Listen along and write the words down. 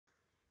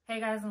Hey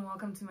guys, and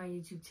welcome to my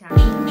YouTube channel.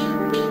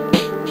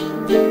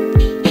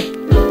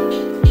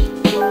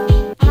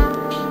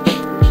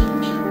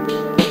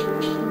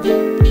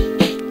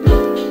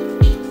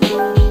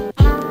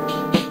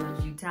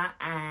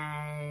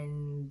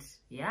 And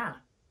yeah,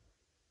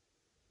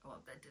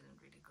 well, that didn't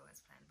really go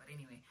as planned, but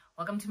anyway,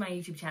 welcome to my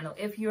YouTube channel.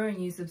 If you're a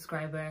new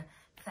subscriber,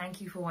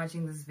 thank you for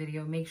watching this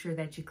video. Make sure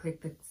that you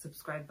click the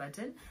subscribe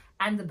button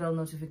and the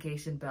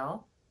notification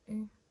bell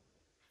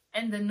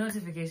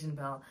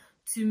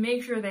to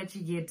make sure that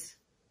you get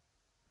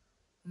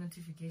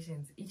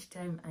notifications each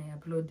time I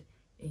upload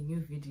a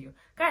new video.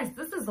 Guys,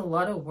 this is a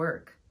lot of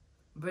work,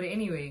 but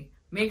anyway,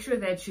 make sure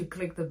that you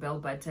click the bell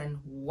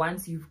button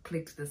once you've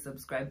clicked the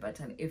subscribe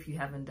button if you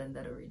haven't done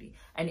that already.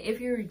 And if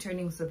you're a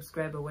returning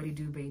subscriber, what do you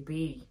do,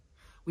 baby?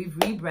 We've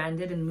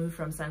rebranded and moved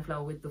from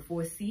Sunflower with the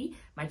 4C.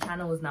 My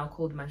channel is now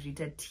called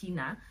Majrita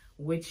Tina,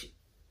 which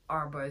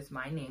are both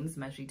my names,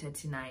 Majrita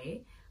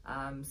Tinae.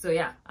 So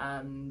yeah,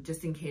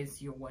 just in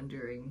case you're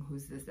wondering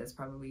who's this, that's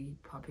probably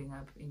popping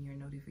up in your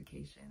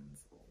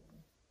notifications or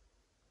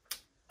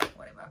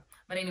whatever.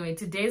 But anyway,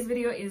 today's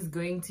video is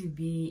going to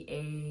be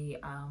a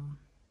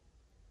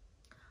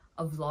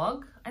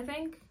vlog, I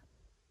think.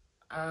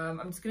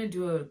 I'm just gonna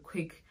do a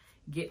quick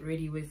get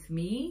ready with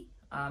me.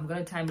 I'm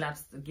gonna time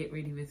lapse the get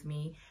ready with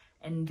me,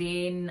 and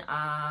then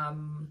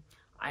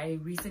I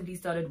recently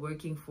started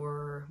working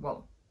for,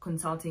 well,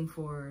 consulting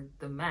for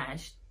the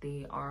Mesh.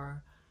 They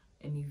are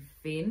an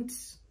event.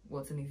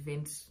 Well, it's an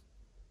event.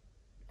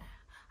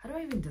 How do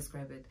I even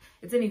describe it?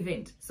 It's an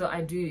event. So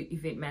I do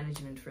event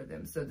management for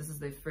them. So this is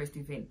the first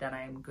event that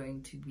I'm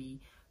going to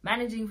be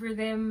managing for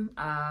them.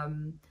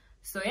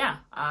 So yeah,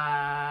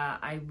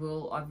 I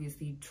will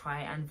obviously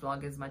try and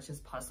vlog as much as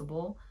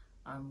possible,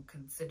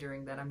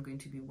 considering that I'm going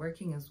to be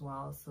working as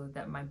well. So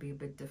that might be a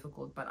bit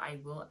difficult, but I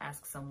will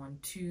ask someone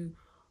to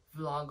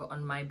vlog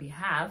on my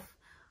behalf.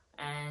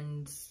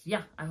 And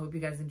yeah, I hope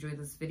you guys enjoy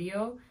this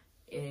video.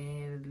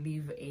 And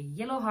leave a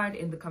yellow heart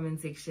in the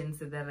comment section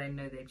so that I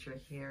know that you're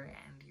here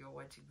and you're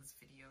watching this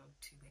video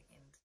to the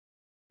end.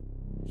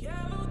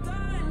 Yellow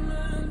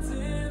diamonds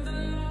in the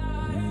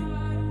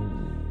light,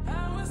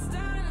 and we're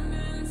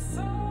standing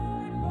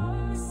side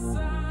by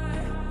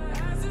side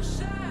as a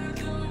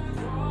shadow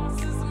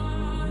crosses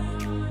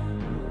mine.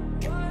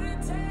 What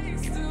it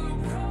takes to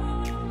come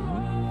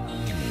on.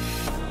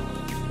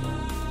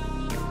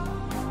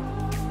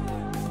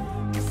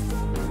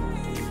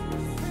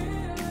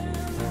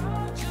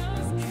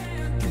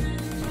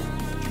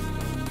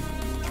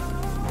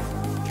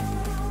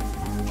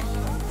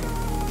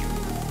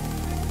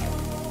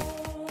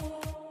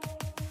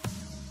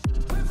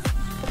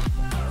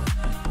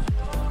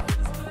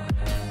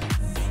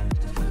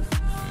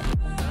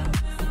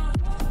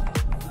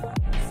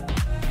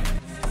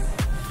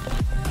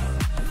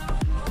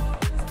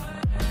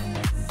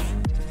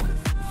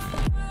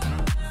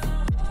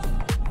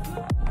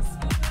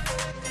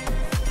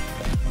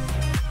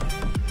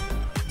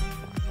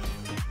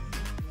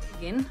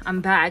 I'm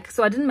back.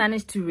 So I didn't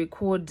manage to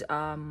record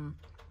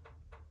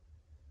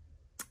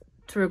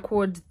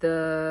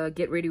the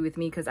get ready with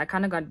me because I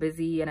kind of got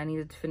busy and I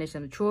needed to finish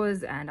some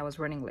chores and I was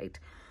running late.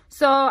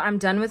 So I'm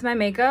done with my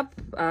makeup.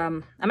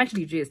 I'm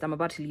actually dressed. I'm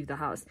about to leave the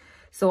house.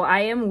 So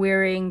I am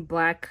wearing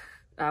black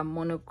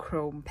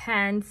monochrome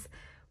pants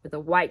with a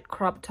white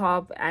crop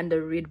top and a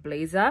red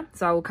blazer.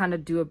 So I will kind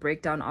of do a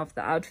breakdown of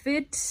the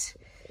outfit.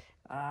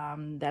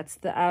 That's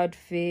the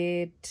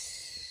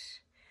outfit.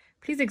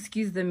 Please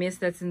excuse the mess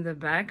that's in the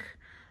back.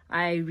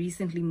 I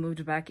recently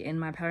moved back in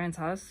my parents'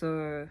 house,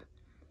 so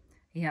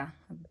yeah,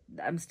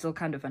 I'm still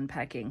kind of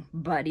unpacking.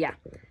 But yeah,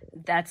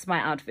 that's my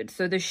outfit.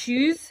 So the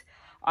shoes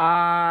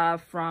are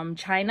from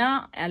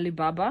China,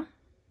 Alibaba.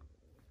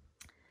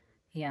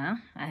 Yeah,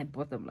 I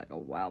bought them like a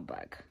while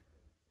back,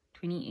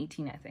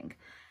 2018, I think.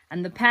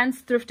 And the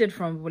pants thrifted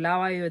from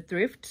Bulawayo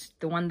Thrift,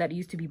 the one that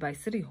used to be by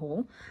City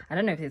Hall. I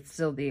don't know if it's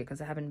still there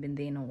because I haven't been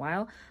there in a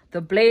while.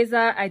 The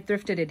blazer, I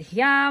thrifted it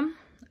here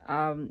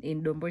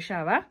in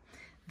Domboshava.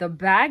 The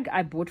bag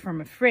I bought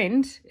from a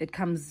friend. It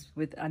comes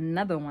with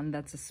another one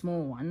that's a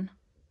small one.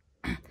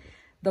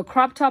 The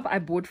crop top I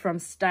bought from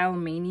Style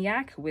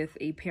Maniac with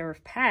a pair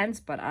of pants,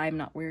 but I'm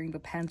not wearing the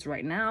pants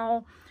right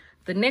now.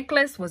 The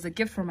necklace was a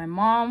gift from my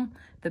mom.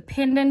 The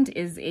pendant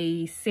is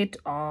a set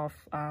of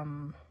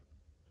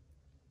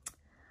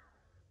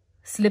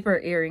slipper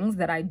earrings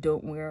that I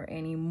don't wear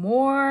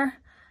anymore.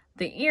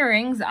 The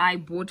earrings I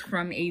bought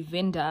from a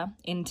vendor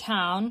in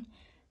town.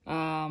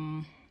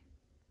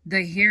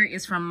 The hair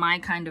is from My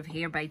Kind of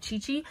Hair by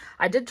Chichi.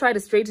 I did try to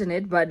straighten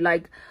it, but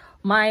like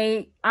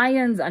my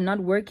irons are not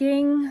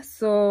working.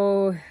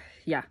 So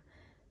yeah,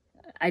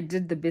 I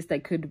did the best I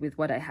could with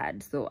what I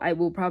had. So I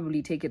will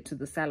probably take it to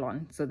the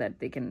salon so that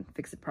they can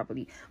fix it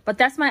properly. But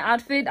that's my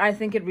outfit. I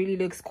think it really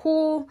looks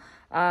cool.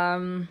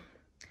 I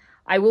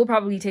will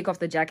probably take off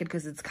the jacket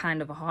because it's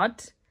kind of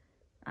hot.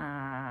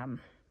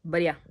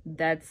 But yeah,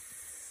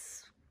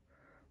 that's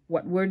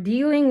what we're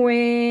dealing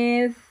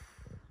with.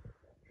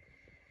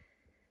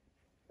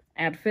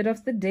 Outfit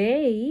of the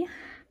day.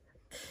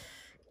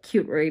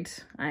 Cute,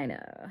 right? I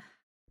know.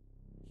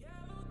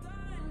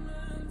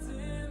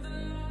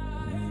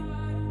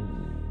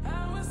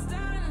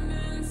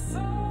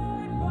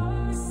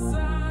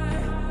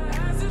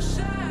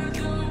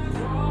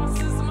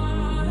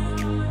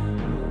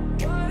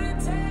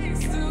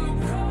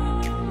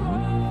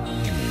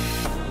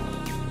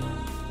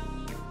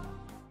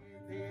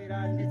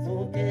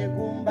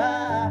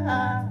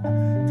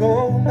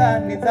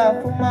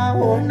 Zafuma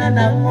hona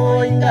na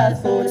moinga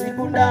so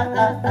zikunda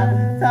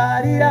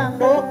Tarira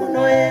ndoku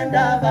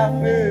noenda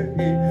vamwe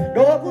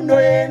Ndoku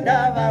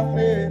noenda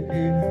vamwe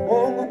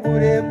Ongu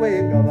kure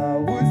kwega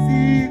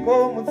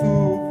vahusiko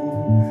musufu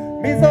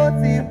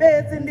Misotsi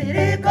betsi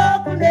ndiriko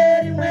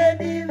kunderi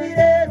mwendi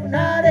vire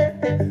runare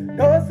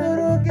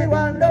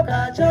Ndosurukirwa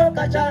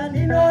ndokachoka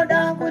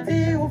chaninoda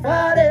kuti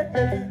ufare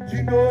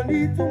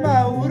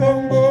Zvinondituma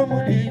urongo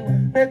mudiwa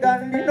Rega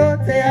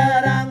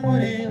ndinotseya rangu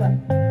riva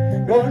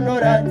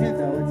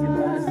Donoratidza kuti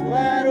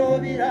mazuva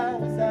rovira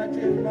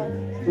usachema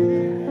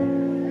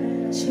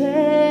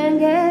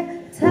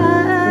Chengeta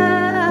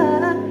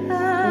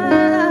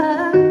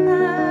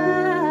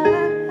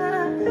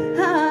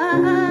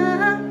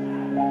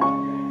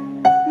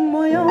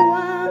moyo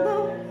wangu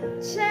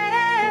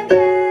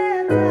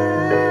chengeta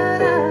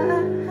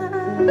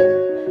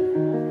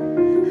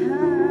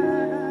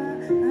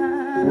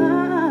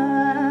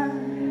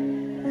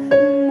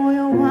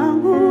moyo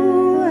wangu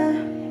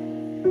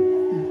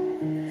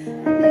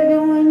baby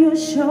when you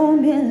show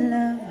me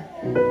love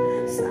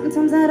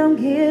sometimes I don't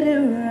get it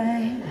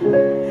right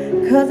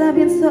cause I've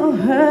been so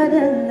hurt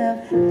in love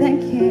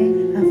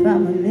thinking I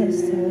found my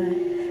mystery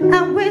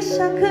I wish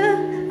I could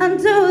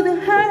undo the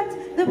hurt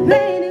the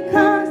pain it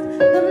caused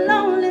the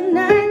lonely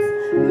nights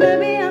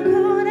maybe I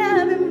could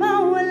have been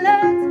more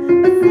alert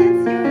but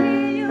since you're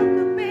here you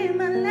could be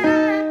my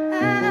last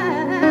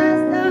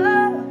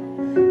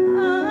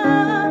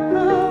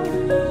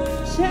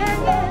check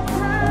it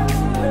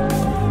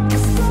out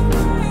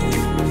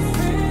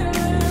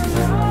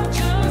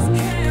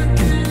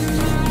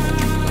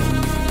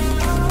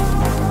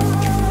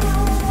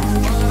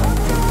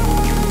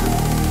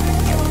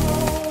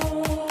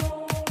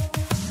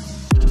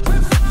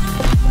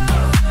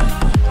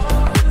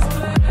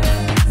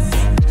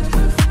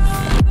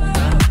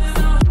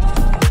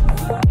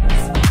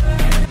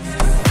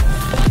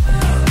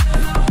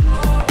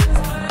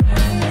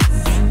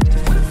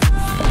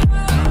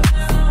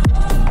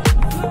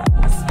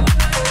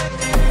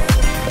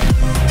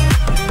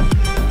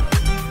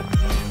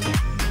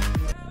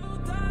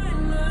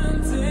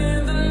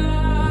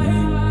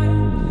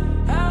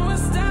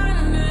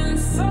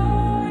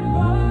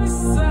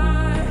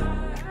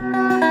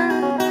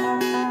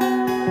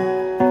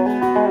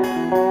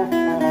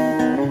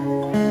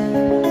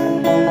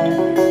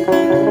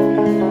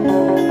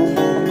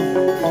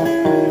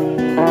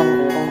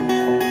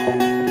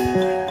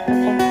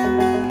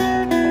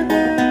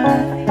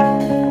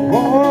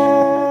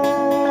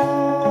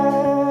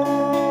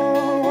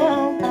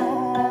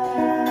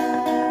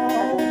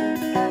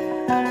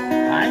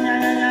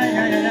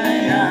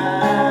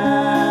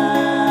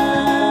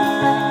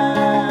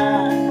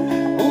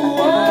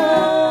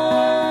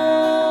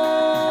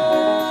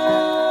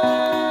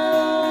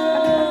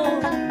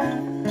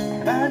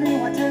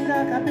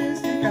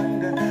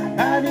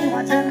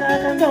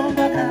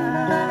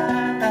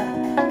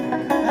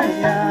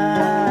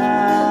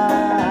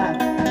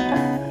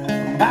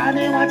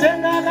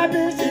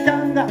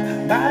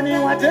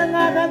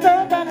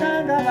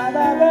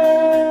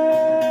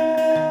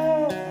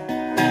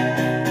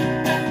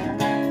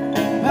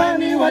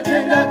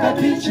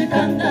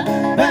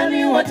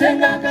Bani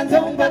watenga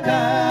kanzomba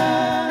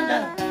kanda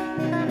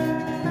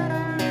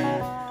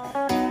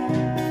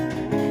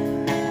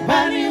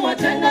Bani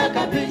watenga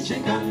kapichi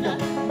kanda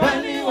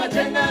Bani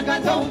watenga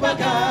kanzomba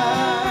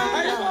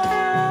kanda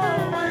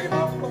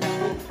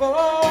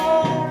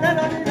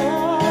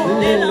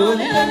Lelo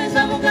lilo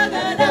nizamuka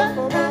gada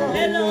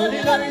Lelo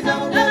lilo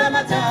nizamuka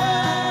lamata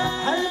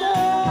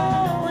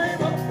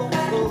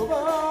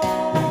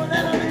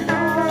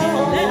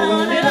Lelo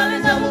lilo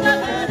nizamuka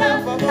gada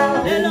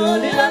Lelo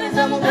lilo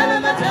nizamuka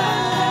lamata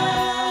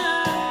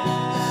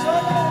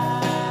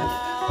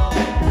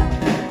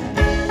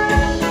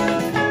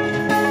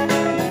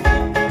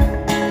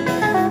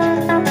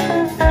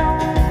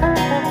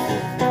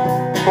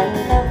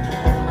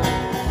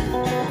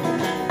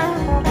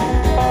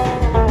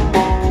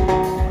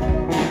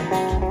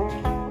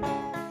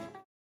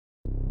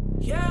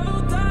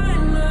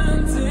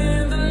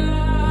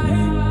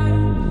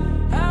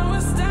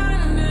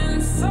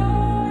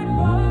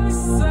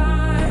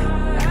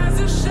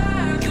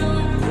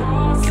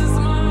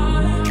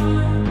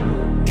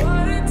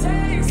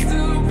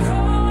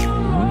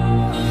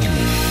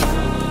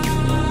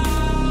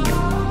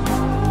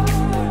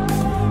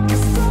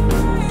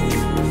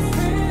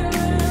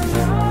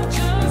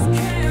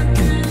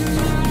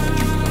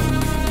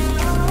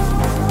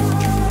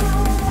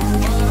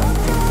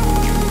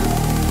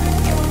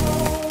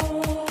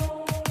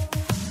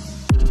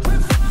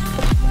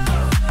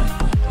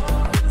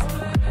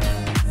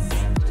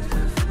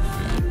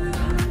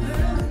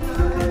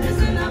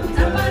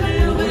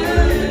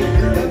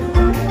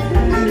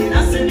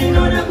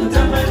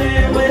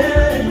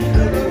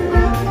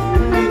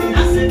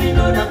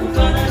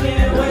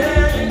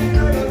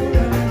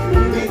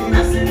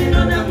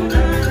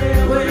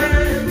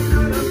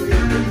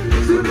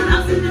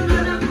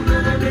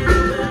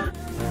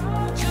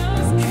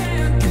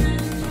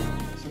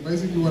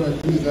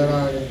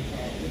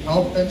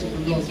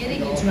entrepreneurs. You're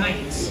getting it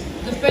right.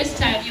 The first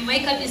time you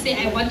wake up, you say,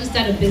 I want to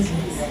start a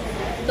business.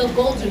 The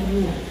golden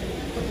rule.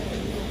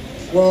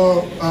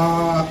 Well,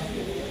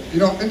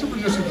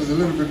 entrepreneurship is a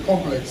little bit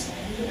complex.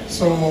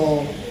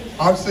 So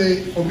I'd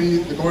say for me,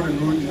 the golden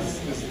rule is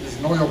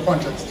know your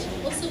context.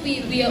 Also,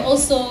 we are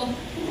also,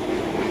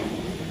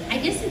 I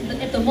guess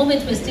at the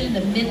moment we're still in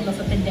the middle of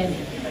a pandemic,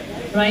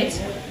 right?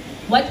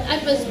 What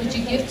advice would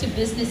you give to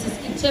businesses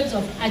in terms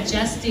of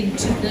adjusting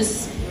to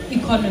this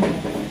economy?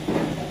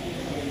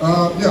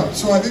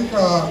 So I think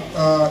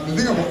the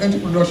thing about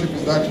entrepreneurship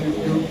is that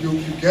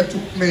you get to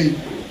play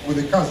with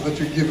the cards that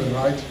you're given,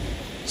 right?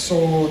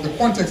 So the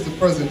context at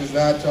present is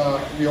that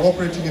we are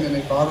operating in an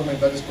environment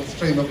that is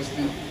constrained,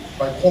 obviously,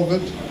 by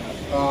COVID,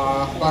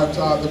 but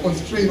the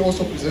constraint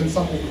also presents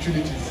some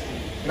opportunities.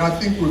 And I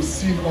think we've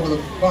seen over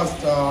the past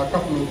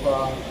couple of,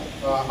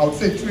 I would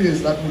say 2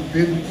 years that we've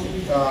been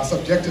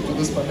subjected to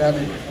this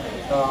pandemic,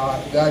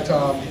 that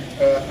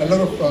a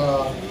lot of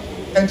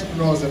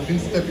entrepreneurs have been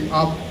stepping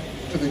up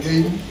to the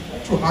game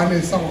to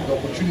harness some of the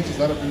opportunities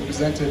that have been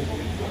presented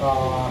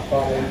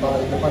by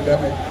the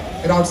pandemic.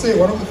 And I would say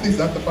one of the things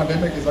that the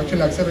pandemic has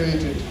actually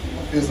accelerated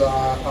is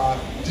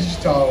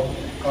digital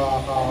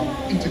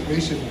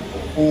integration,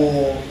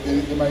 or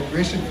the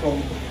migration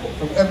from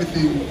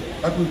everything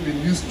that we've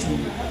been used to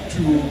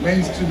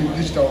mainstreaming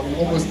digital in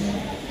almost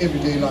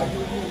everyday life.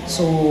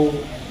 So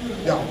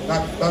yeah,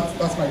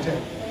 that's my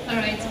take. All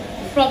right.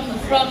 From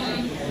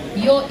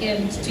your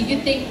end, do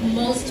you think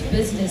most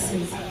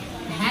businesses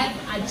have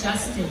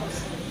adjusted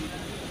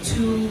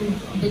to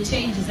the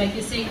changes? Like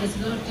you're saying, there's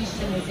a lot of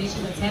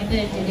digitalization that's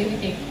happened and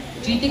everything.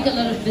 Do you think a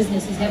lot of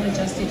businesses have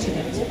adjusted to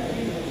that?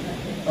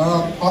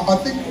 I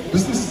think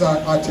businesses are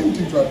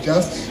attempting to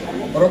adjust,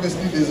 but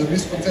obviously there's a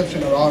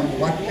misconception around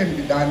what can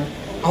be done,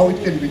 how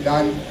it can be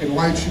done, and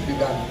why it should be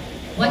done.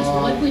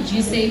 What would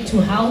you say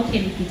to how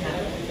can it be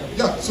done?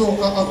 Yeah, so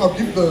I'll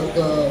give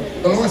the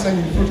lowest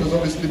hanging fruit has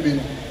obviously been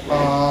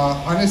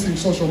harnessing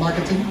social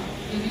marketing,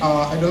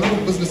 and a lot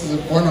of businesses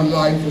have gone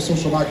online for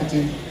social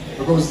marketing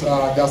because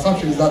the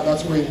assumption is that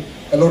that's where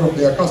a lot of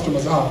their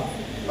customers are.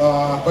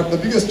 But the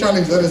biggest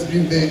challenge that has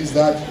been there is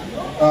that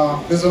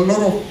there's a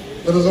lot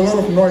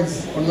of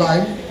noise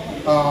online.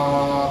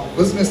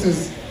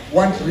 Businesses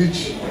want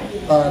reach,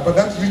 but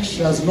that reach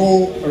has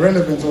no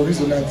relevance or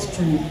resonance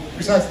to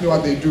precisely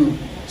what they do.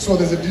 So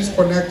there's a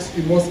disconnect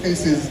in most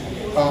cases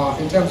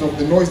in terms of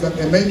the noise that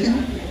they're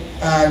making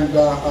and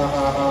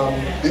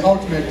the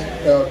ultimate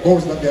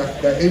goals that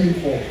they're aiming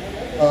for.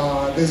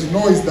 There's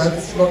noise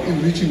that's not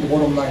in reaching the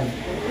bottom line,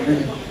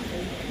 really.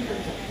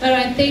 All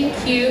right,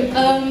 thank you.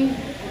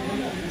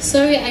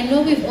 Sorry, I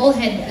know we've all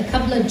had a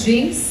couple of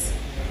drinks,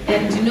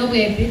 and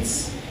we're a bit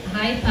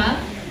hyper,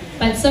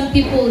 but some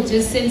people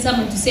just send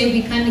someone to say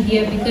we can't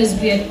hear because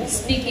we are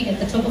speaking at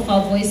the top of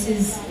our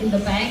voices in the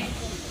back.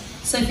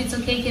 So if it's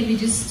okay, can we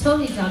just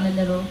tone it down a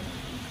little?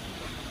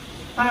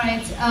 All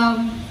right,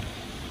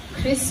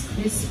 Chris.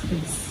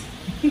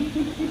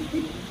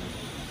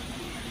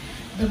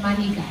 The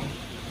money guy.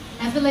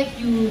 I feel like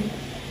you,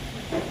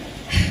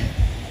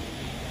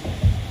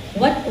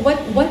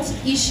 what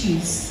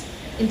issues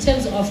in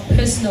terms of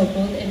personal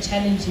growth and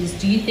challenges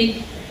do you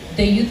think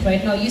the youth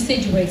right now, you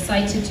said you were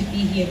excited to be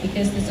here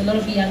because there's a lot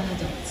of young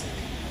adults.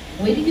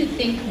 Where do you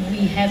think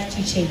we have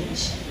to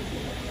change?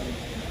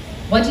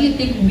 What do you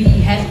think we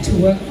have to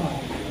work on?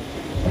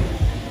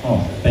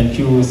 Oh, thank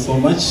you so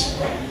much.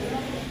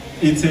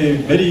 It's a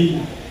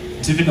very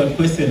difficult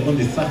question. On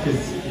the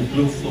surface, it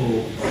looks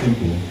so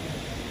simple.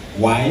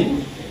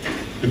 Why?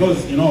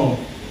 Because,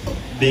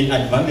 the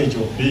advantage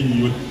of being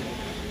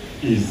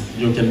youth is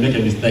you can make a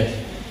mistake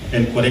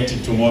and correct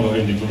it tomorrow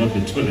and it will not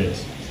be too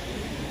late.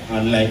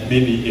 Unlike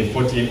maybe a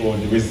 40-year-old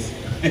who is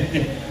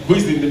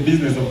in the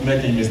business of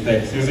making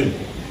mistakes, you see.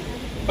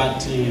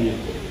 But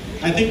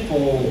I think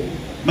for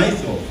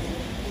myself,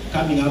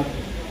 coming up,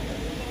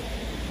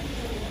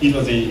 it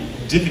was a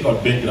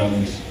difficult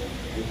background.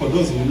 For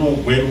those who know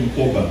Gweru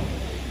Mkoba,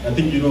 I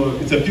think,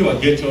 it's a pure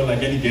ghetto,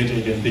 like any ghetto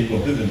you can think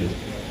of, isn't it?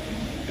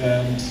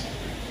 And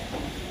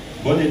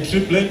born a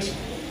triplet,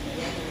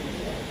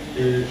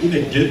 in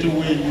a ghetto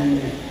where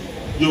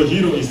your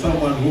hero is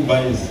someone who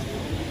buys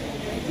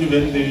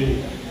even the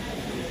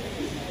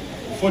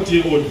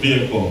 40-year-old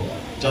vehicle,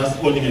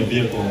 just owning a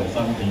vehicle or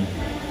something,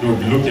 you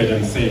would look at it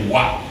and say,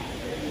 wow,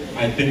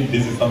 I think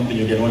this is something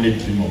you can only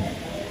dream of.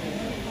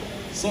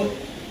 So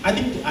I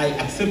think I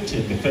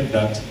accepted the fact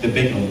that the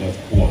background was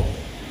poor,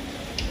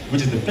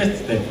 which is the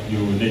first step you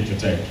need to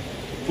take.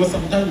 Because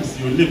sometimes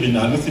you live in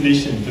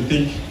hallucination to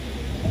think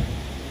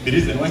the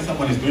reason why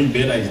someone is doing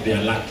better is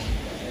their luck.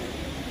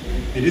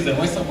 The reason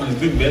why someone is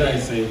doing better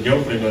is a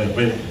girlfriend or a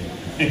boyfriend.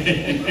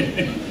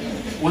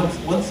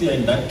 Once you're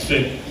in that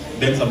trap,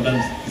 then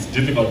sometimes it's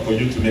difficult for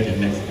you to make a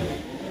next step.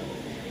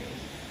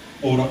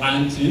 Or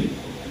auntie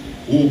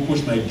who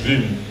pushed my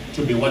dream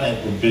to be what I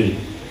could be.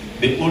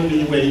 The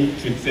only way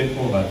to accept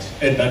poverty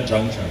at that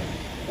juncture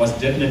was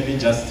definitely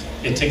just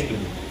a textbook.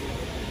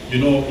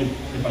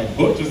 If I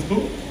go to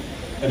school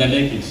and I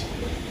make it,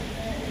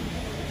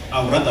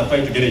 I would rather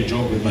fight to get a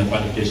job with my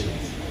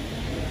qualifications.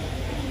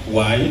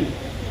 Why?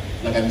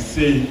 Like I'm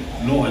saying,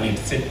 no one had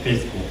set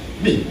pace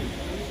for me.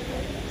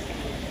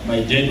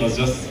 My dad was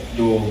just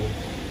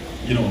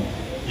you know,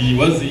 he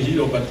was a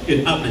hero, but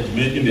an average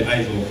man in the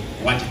eyes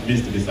of what it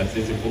means to be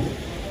successful.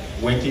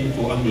 Working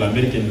for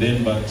Anglo-American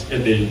then, but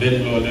at a very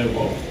low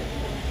level.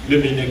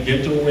 Living in a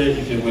ghetto where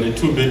if you've got a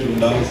 2-bedroom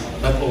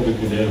house, that's all we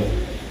could have.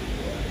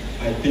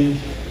 I think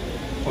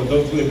for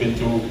those who have been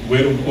to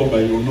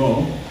Werumkoba, you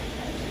know,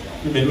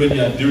 even when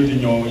you are building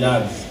your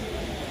yards,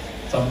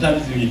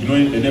 sometimes you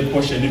ignore the next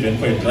portion even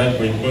for a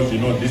driveway because you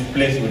know this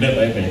place will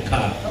never have a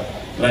car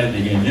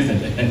driving in,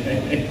 isn't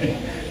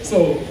it?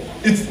 So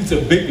it's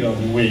a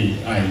background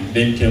way I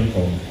then came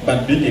from.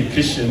 But being a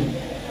Christian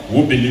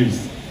who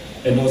believes,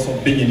 and also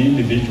being an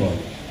individual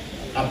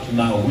up to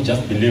now who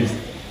just believes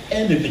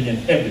anything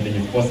and everything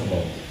is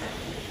possible.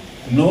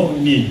 No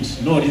need,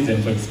 no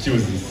reason for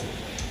excuses.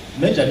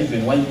 Major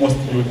reason why most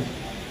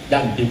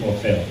young people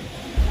fail.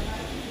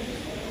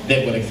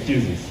 They've got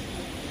excuses.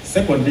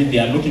 Secondly, they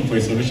are looking for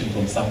a solution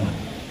from someone.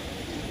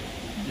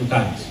 You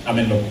can't. I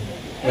mean, look,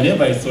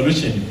 whenever a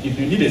solution, if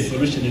you need a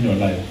solution in your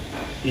life,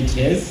 it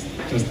has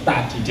to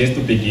start, it has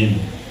to begin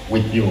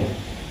with you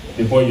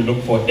before you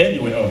look for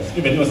anywhere else.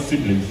 Even your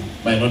siblings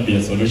might not be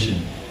a solution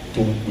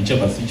to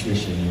whichever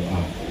situation you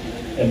are.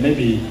 And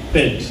maybe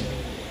third,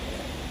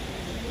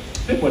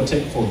 people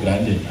take for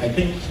granted. I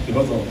think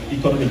because of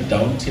economic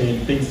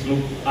downturn, things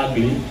look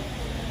ugly,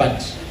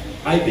 but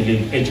I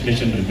believe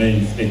education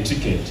remains a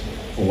ticket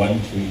for one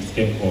to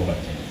escape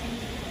poverty.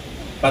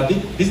 But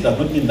this does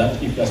not mean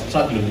that if you are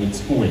struggling with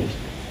schoolwork,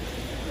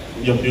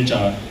 your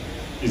future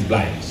is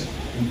blind.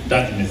 It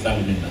doesn't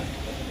necessarily mean that.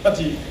 But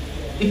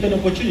if an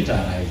opportunity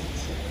arises,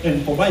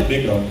 and for my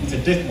background, it's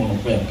a testimony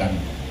of where I'm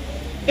coming.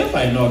 If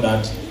I know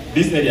that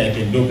this area I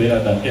can do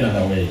better than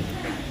another way,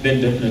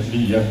 then definitely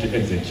you have to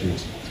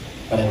execute.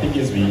 But I think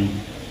as we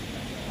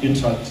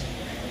interact,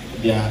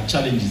 there are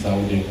challenges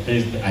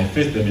I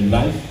faced them in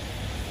life.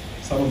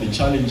 Some of the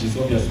challenges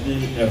obviously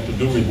have to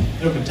do with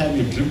every time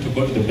you dream to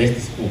go to the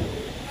best school.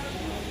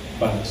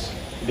 But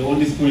the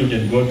only school you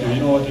can go to,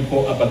 you know what we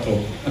call upper top.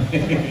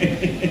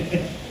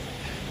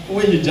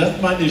 When you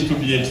just manage to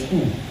be at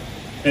school,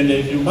 and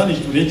if you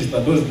manage to register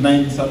those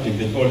 9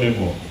 subjects at all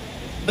level,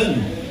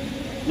 then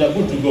you are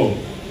good to go.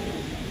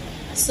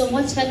 So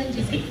what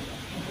challenges?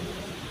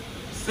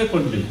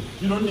 Secondly,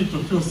 you don't need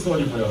to feel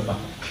sorry for yourself.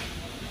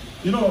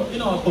 You know,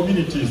 in our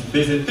communities,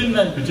 there's a thin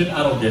line between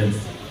arrogance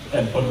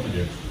and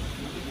confidence.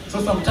 So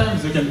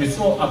sometimes you can be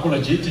so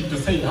apologetic to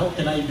say, how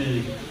can I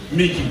be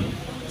making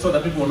so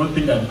that people will not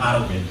think I'm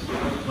arrogant?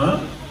 Huh?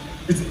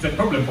 It's a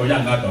problem for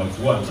young adults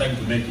who are trying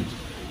to make it.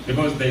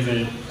 Because there's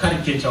a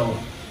caricature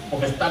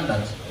of a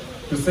standard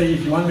to say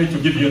if you want me to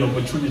give you an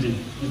opportunity,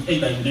 it's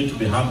either you need to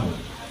be humble.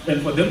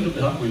 And for them to be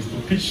humble is to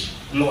pitch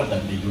lower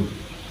than they do,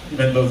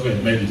 even those who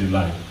have made it in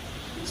life.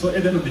 So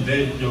at the end of the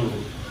day,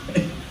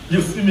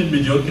 you swim in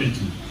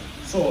mediocrity.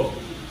 So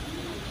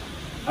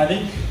I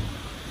think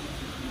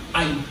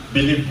I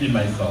believe in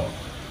myself.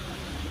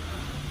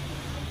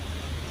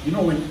 You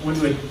know, when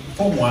we were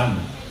Form 1,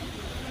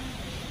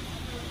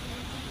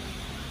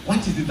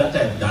 what is it that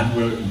I have done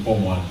well in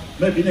Form 1?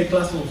 Maybe in a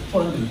class of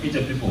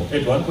 480 people,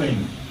 at one point,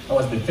 I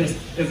was the first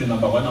as the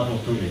number 1 out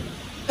of 2.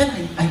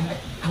 Then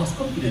I was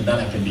confident that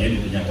I can be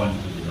anything I want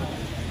to be.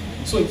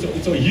 So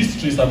it's a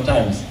history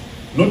sometimes,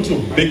 not your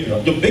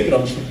background. Your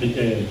background should be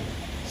a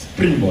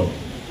springboard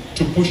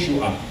to push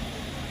you up,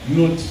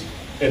 not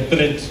a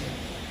threat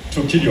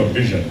to kill your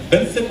vision.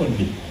 Then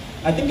secondly,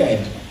 I think I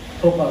had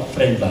proper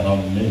friends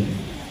around me.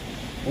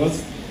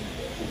 Was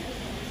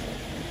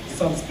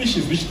some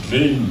species which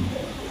drain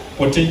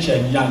potential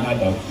in young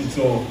adults. It's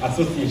your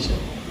association.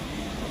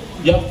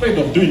 You're afraid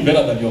of doing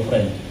better than your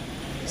friend.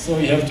 So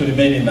you have to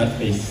remain in that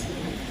phase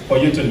for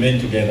you to remain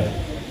together.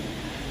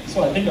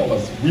 So I think I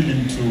was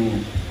willing to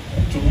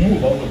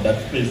move out of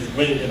that space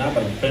where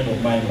another friend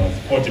of mine was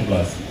 40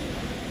 plus.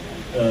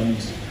 And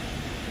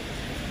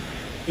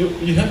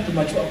you have to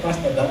mature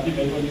faster than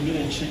even when you meet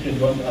a chick and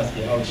you want to ask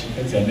her out, she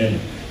gets your name.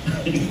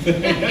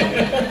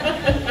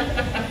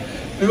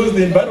 Because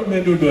the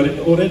environment would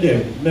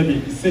already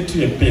maybe set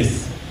you a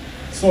pace.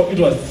 So it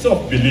was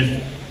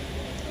self-belief.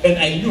 And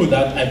I knew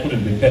that I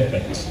couldn't be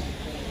perfect.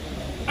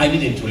 I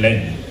needed to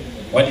learn.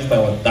 What if I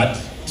was that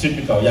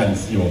typical young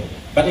CEO?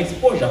 But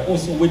exposure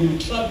also, when you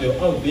travel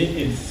out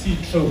there and see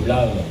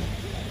travelers,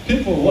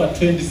 people who are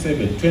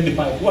 27,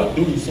 25, who are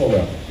doing so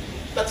well,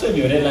 that's when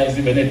you realize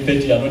even at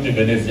 30, you're not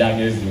even as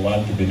young as you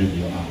want to believe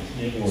you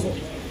are. So,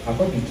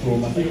 according to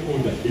my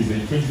older is a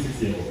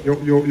 26-year-old.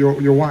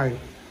 Your why,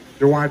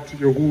 your what,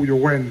 your who, your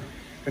when,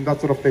 and that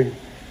sort of thing.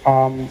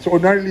 So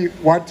ordinarily,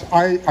 what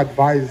I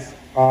advise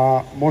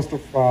most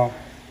of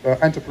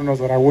the entrepreneurs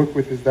that I work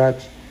with is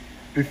that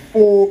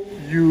before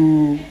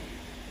you,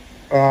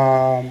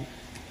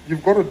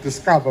 you've got to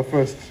discover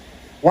first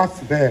what's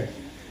there.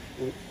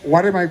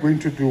 What am I going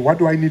to do? What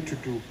do I need to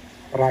do?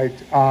 Right?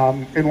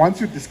 And once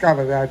you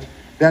discover that,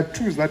 there are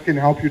tools that can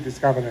help you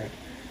discover that.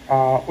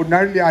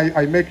 Ordinarily,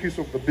 I make use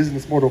of the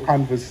business model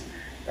canvas,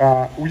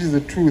 which is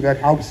a tool that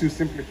helps you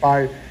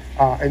simplify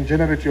and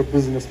generate your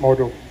business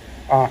model.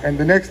 And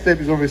the next step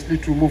is obviously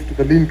to move to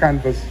the lean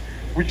canvas,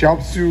 which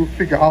helps you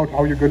figure out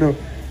how you're going to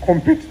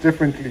compete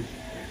differently.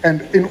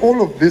 And in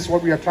all of this,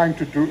 what we are trying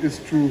to do is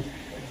to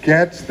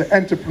get the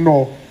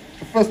entrepreneur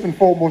to first and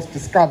foremost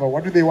discover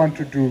what do they want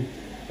to do.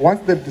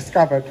 Once they've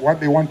discovered what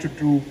they want to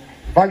do,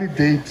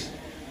 validate,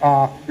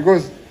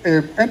 because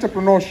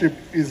entrepreneurship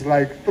is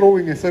like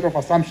throwing a set of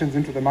assumptions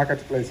into the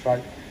marketplace,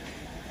 right?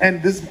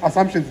 And these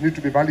assumptions need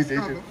to be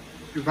validated.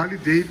 You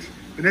validate.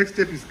 The next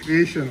step is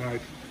creation,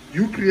 right?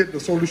 You create the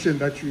solution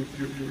that you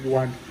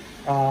want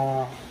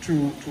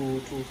to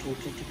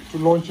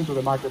launch into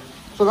the market.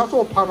 So that's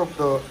all part of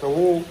the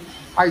whole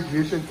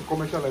ideation to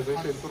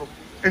commercialization sort of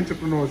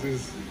entrepreneurs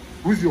is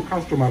who's your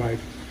customer, right?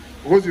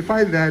 Because you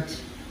find that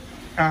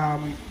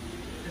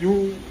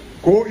you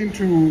go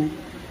into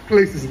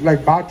places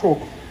like bar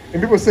talk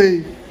and people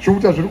say,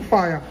 "Shuta,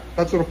 fire,"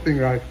 that sort of thing,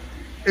 right?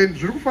 And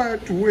fire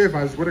to whoever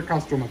has got a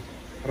customer,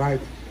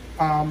 right?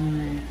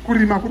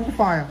 Kurima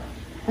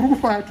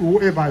fire to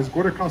whoever has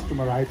got a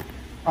customer, right?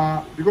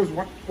 Because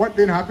what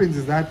then happens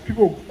is that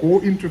people go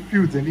into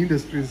fields and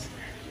industries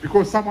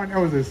because someone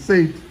else has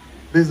said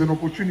there's an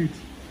opportunity.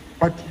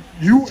 But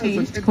you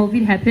changed,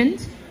 COVID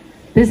happened.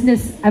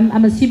 Business,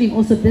 I'm assuming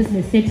also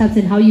business setups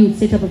and how you would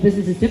set up a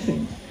business is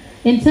different.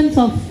 In terms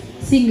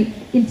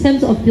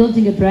of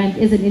building a brand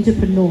as an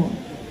entrepreneur,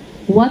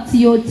 what's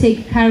your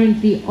take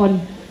currently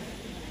on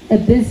a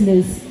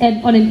business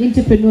and on an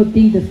entrepreneur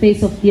being the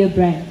face of their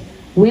brand,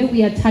 where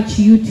we attach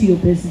you to your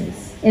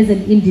business as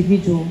an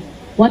individual?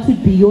 What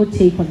would be your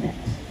take on that?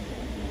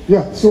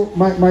 Yeah, so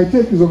my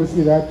take is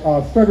obviously that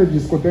strategy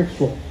is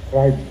contextual,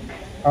 right?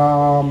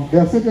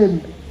 There are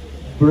certain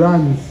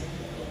brands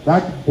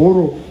that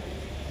borrow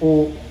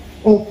or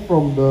off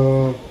from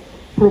the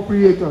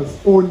proprietor's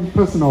own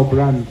personal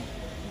brand.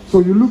 So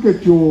you look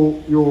at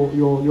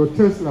your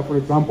Tesla, for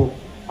example.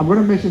 I'm going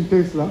to mention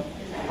Tesla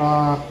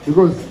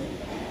because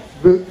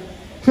the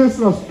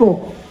Tesla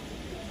stock,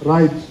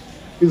 right,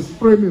 is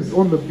premised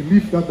on the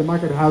belief that the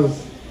market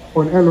has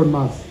on Elon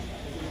Musk,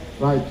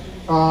 right?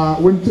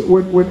 When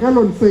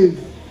Elon says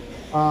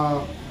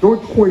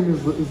Dogecoin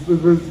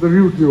is the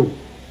real deal,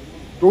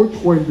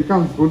 Dogecoin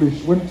becomes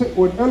bullish. When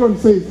Elon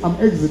says I'm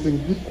exiting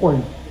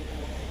Bitcoin,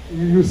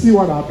 you see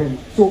what happens.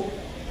 So,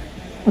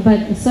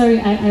 but sorry,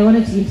 I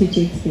wanted to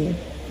interject there.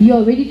 You're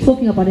already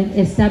talking about an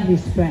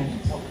established brand.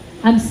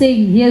 I'm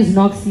saying here's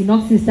Noxy.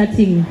 Noxy is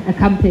starting a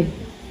company.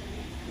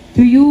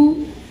 Do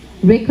you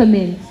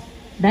recommend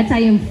that I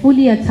am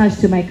fully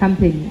attached to my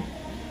company?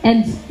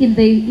 And in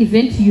the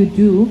event you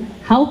do,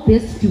 how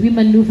best do we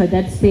maneuver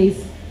that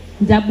space?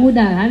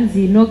 Dabuda,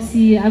 Hanzi,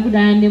 Noxy,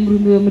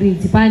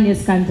 Aguda,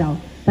 scandal.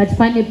 But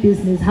funny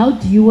business, how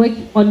do you work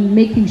on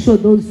making sure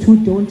those two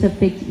don't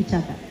affect each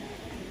other?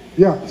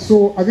 Yeah,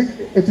 so I think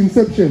at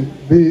inception,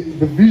 the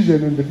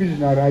vision and the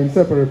visionary are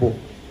inseparable,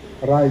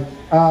 right?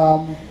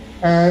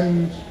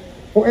 And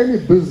for any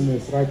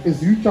business, right,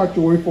 as you chart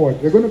your way forward,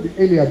 they're going to be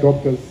early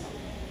adopters.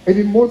 And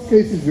in most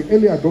cases, the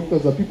early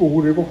adopters are people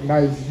who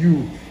recognize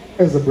you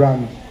as a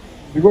brand.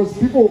 Because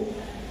people,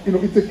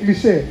 it's a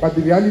cliche, but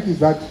the reality is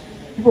that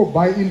people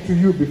buy into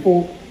you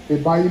before they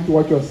buy into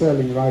what you're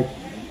selling, right?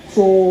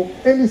 So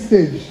any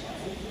stage,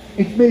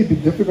 it may be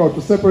difficult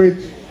to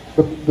separate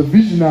the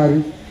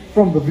visionary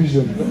from the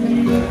vision.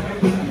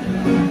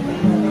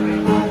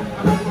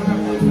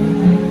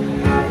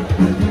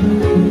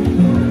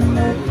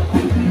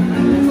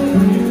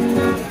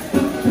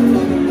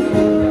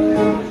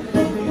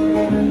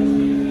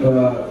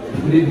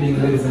 Good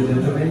evening, ladies and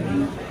gentlemen.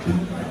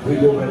 We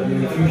go by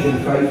the Fusion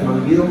 5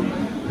 Mangiro,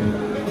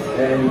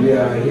 and we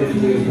are here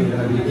today. We're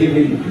going to be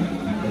giving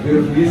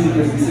beautiful music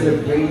as we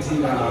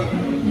celebrating the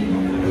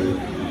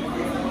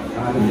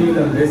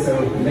kingdom vessel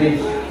of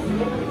Mesh.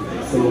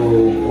 So,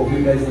 hope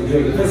you guys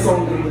enjoy. The first song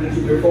we're going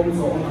to perform is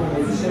our own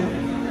composition.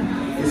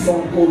 A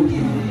song called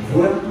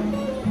Vura.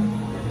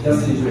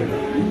 Just enjoy.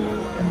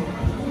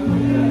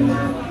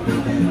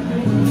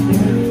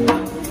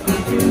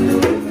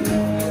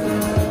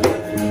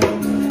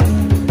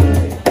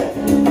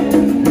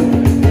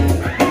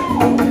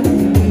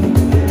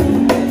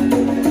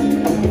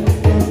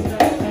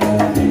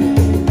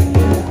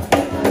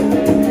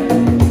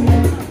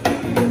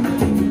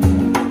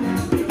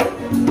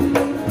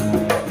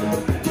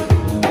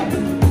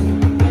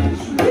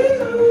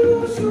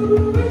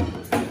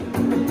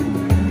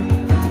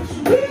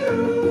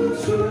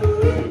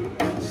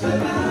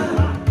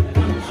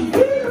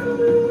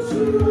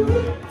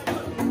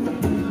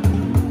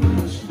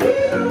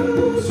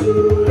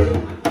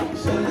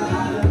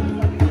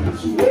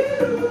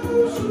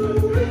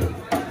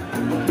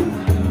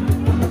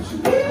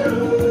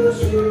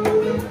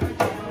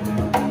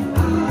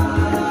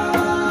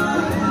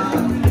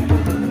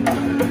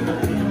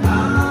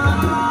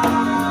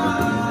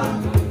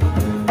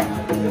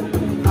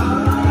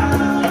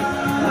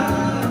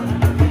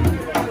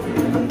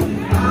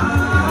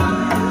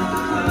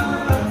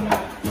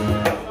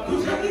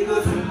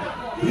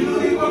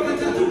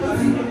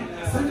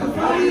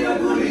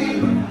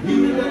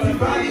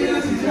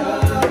 Fire,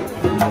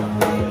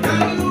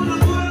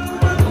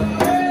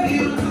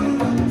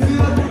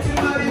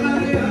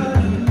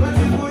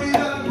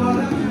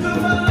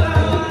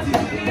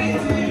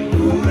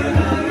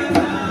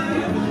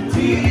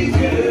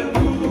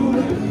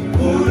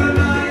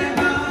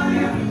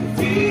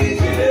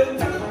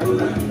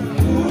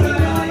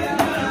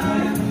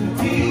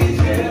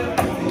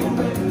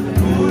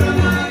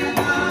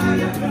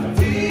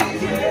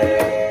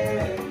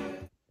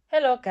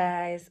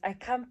 I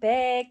come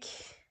back.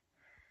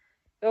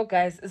 Yo,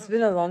 guys, it's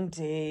been a long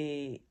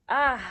day.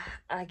 I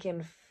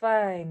can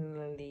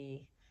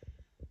finally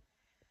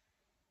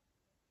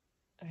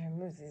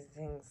remove these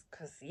things.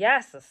 Because,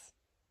 yes.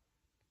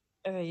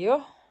 There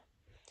you.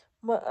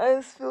 My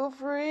eyes feel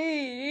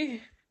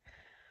free.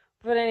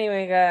 But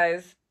anyway,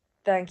 guys,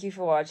 thank you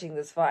for watching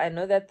this far. I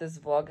know that this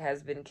vlog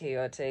has been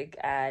chaotic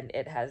and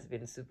it has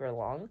been super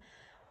long.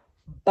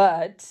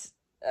 But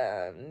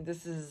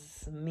this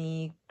is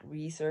me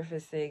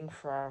resurfacing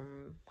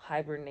from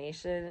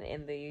hibernation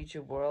in the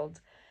YouTube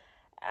world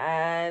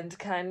and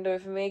kind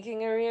of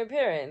making a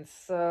reappearance.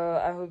 So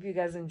I hope you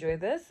guys enjoy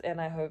this, and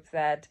I hope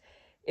that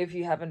if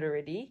you haven't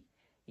already,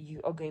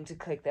 you are going to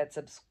click that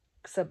subscribe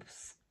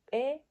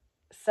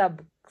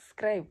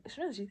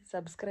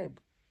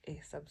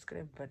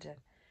button.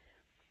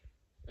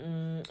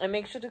 And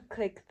make sure to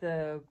click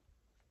the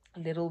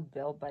little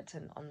bell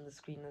button on the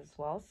screen as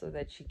well, so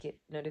that you get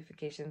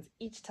notifications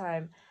each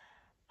time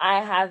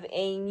I have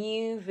a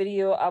new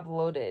video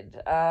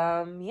uploaded.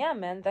 Yeah,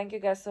 man, thank you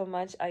guys so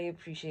much. I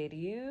appreciate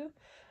you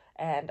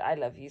and I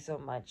love you so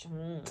much.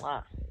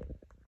 Mwah.